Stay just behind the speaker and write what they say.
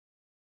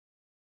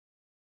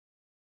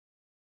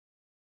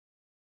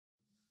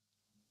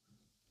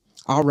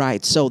All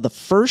right. So the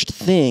first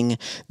thing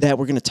that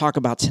we're going to talk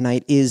about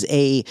tonight is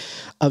an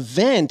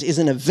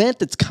event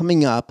that's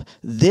coming up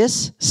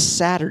this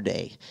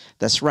Saturday.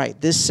 That's right,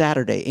 this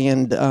Saturday.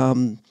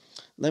 And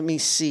let me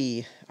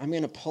see. I'm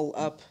going to pull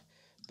up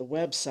the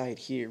website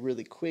here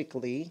really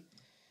quickly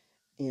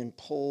and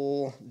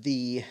pull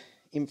the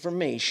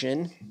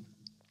information.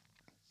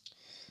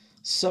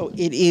 So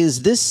it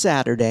is this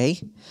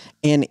Saturday,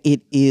 and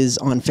it is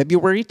on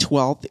February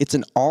 12th. It's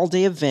an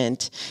all-day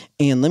event,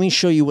 and let me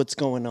show you what's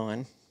going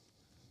on.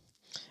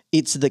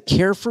 It's the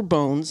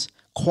Care4Bones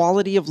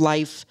Quality of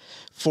Life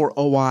for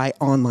O.I.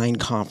 online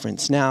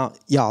conference. Now,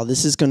 y'all,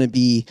 this is going to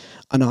be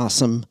an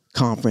awesome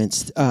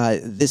conference.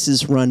 This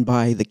is run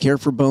by the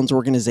Care4Bones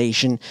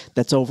organization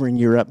that's over in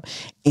Europe,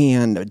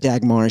 and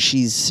Dagmar,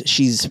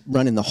 she's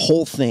running the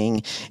whole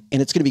thing,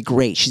 and it's going to be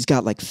great. She's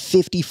got like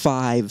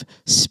 55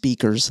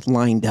 speakers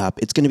lined up.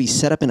 It's going to be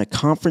set up in a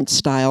conference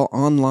style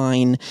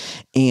online,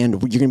 and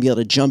you're going to be able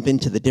to jump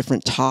into the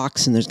different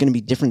talks, and there's going to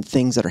be different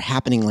things that are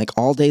happening like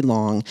all day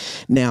long.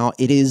 Now,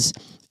 it is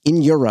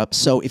in Europe,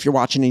 so if you're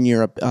watching in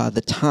Europe,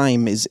 the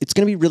time it's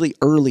going to be really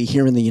early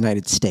here in the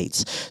United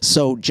States.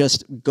 So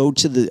just I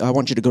want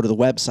you to go to the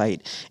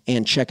website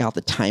and check out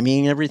the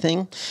timing and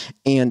everything.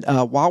 And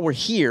while we're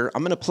here,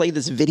 I'm going to play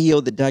this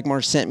video that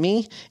Dagmar sent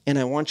me, and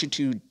I want you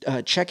to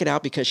check it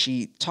out because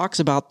she talks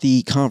about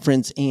the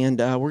conference, and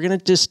we're going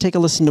to just take a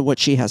listen to what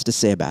she has to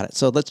say about it.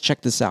 So let's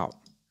check this out.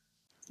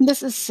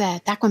 This is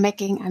Dagmar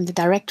Mecking. I'm the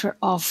director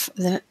of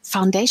the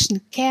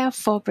foundation Care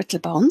for Brittle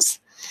Bones.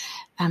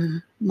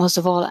 Most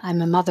of all,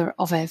 I'm a mother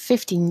of a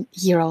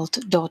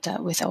 15-year-old daughter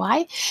with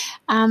O.I.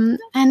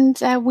 And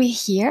we're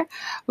here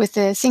with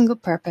the single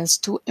purpose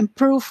to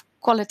improve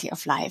quality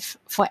of life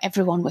for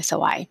everyone with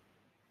O.I.,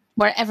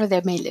 wherever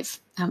they may live.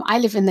 I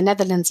live in the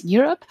Netherlands in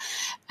Europe,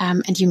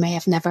 and you may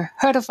have never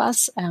heard of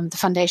us. The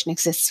foundation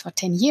exists for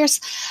 10 years,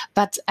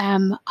 but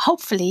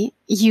hopefully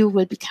you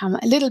will become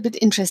a little bit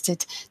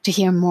interested to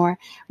hear more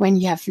when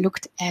you have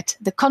looked at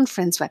the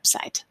conference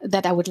website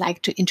that I would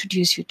like to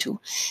introduce you to.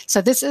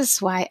 So this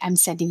is why I'm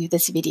sending you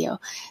this video.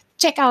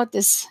 Check out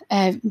this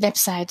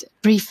website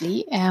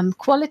briefly,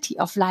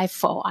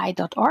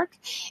 qualityoflifeforoi.org.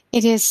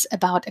 It is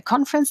about a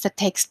conference that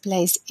takes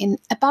place in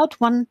about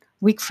 1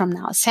 week from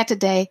now,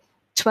 Saturday,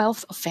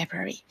 12th of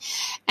February.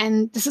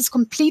 And this is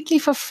completely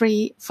for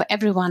free for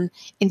everyone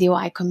in the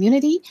O.I.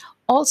 community.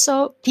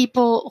 Also,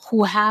 people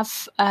who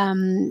have a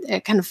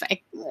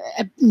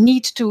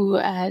need to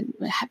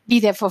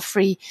be there for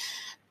free,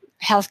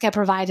 healthcare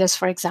providers,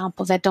 for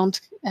example, that don't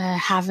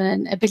have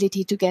an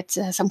ability to get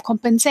some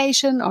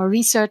compensation, or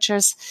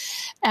researchers,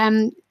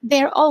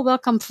 they're all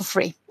welcome for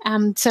free.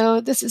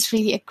 So this is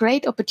really a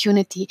great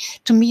opportunity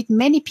to meet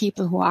many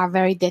people who are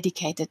very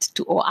dedicated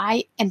to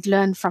O.I. and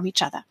learn from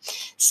each other.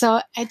 So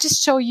I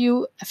just show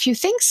you a few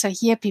things. So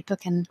here people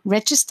can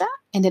register,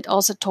 and it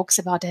also talks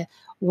about a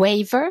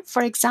waiver,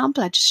 for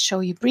example. I just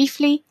show you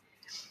briefly.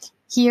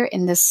 Here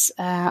in this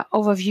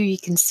overview, you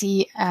can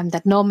see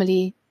that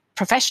normally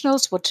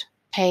professionals would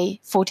pay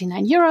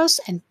 49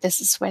 euros, and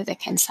this is where they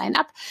can sign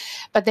up.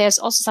 But there's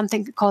also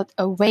something called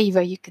a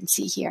waiver you can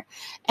see here.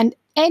 And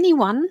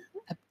anyone,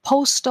 a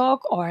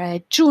postdoc or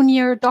a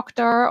junior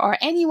doctor or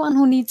anyone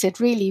who needs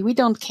it, really, we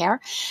don't care,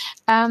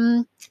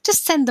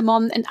 just send them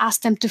on and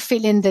ask them to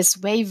fill in this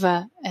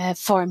waiver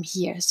form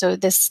here. So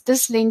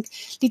this link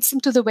leads them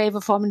to the waiver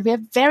form, and we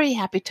are very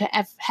happy to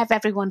have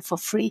everyone for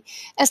free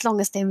as long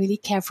as they really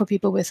care for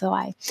people with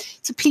O.I.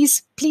 So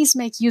please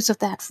make use of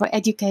that for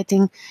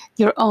educating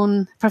your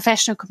own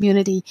professional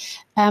community.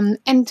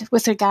 And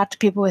with regard to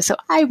people with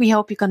O.I., we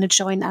hope you're going to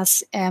join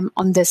us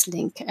on this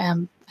link.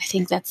 I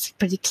think that's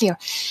pretty clear.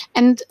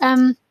 And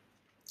to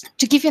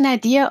give you an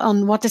idea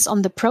on what is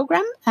on the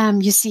program,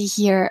 you see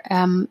here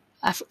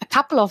a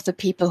couple of the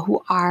people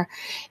who are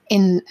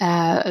in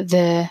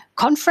the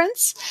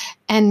conference,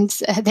 and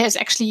there's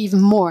actually even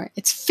more.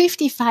 It's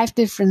 55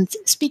 different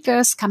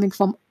speakers coming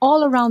from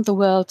all around the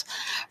world,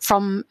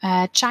 from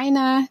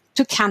China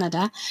to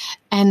Canada,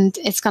 and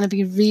it's going to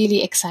be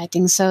really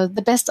exciting. So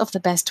the best of the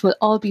best will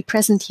all be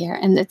present here,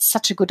 and it's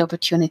such a good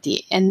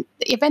opportunity. And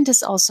the event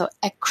is also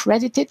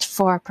accredited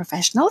for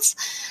professionals,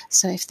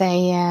 so if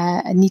they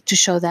need to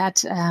show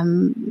that,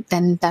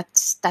 then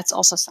that's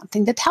also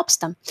something that helps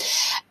them.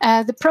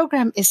 The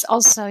program is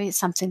also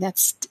something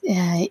that's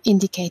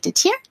indicated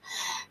here.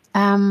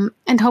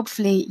 And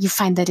hopefully you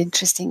find that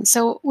interesting.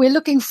 So we're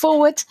looking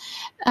forward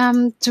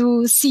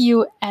to see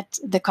you at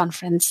the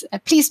conference.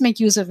 Please make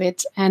use of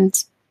it.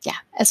 And yeah,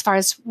 as far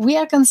as we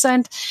are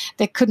concerned,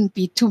 there couldn't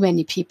be too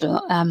many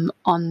people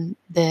on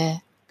the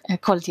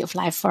Quality of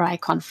Life for O.I.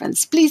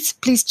 conference. Please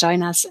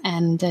join us,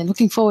 and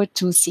looking forward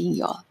to seeing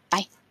you all.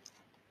 Bye.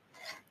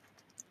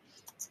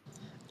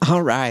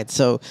 All right.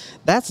 So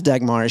that's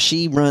Dagmar.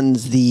 She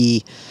runs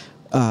the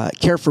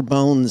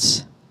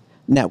Care4Bones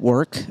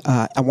network.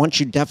 I want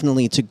you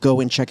definitely to go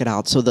and check it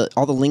out. So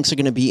all the links are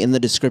going to be in the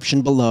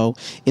description below,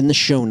 in the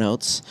show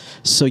notes,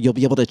 so you'll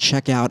be able to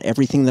check out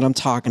everything that I'm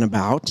talking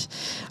about.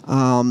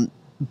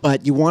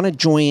 But you want to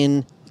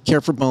join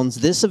Care4Bones.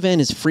 This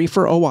event is free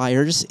for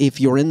O.I.ers.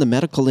 If you're in the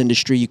medical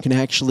industry, you can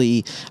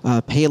actually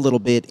pay a little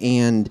bit,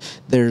 and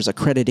there's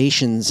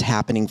accreditations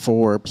happening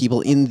for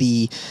people in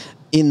the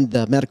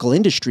medical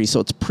industry, so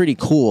it's pretty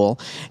cool.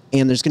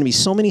 And there's going to be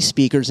so many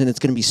speakers, and it's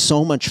going to be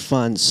so much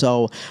fun.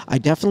 So I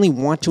definitely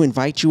want to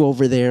invite you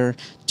over there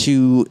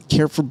to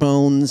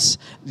Care4Bones,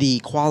 the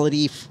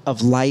Quality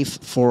of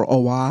Life for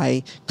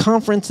OI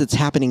conference that's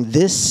happening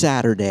this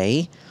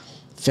Saturday,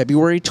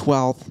 February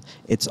 12th.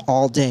 It's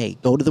all day.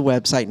 Go to the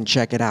website and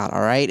check it out,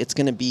 all right? It's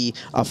going to be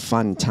a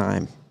fun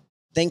time.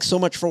 Thanks so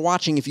much for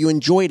watching. If you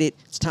enjoyed it,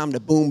 it's time to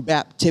boom,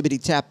 bap,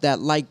 tibbity, tap that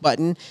like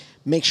button.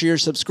 Make sure you're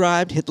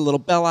subscribed. Hit the little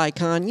bell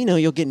icon. You know,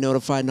 you'll get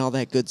notified and all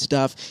that good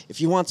stuff. If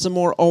you want some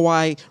more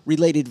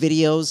OI-related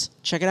videos,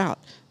 check it out.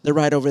 They're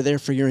right over there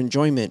for your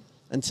enjoyment.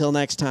 Until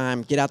next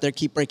time, get out there,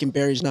 keep breaking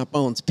barriers, not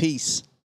bones. Peace.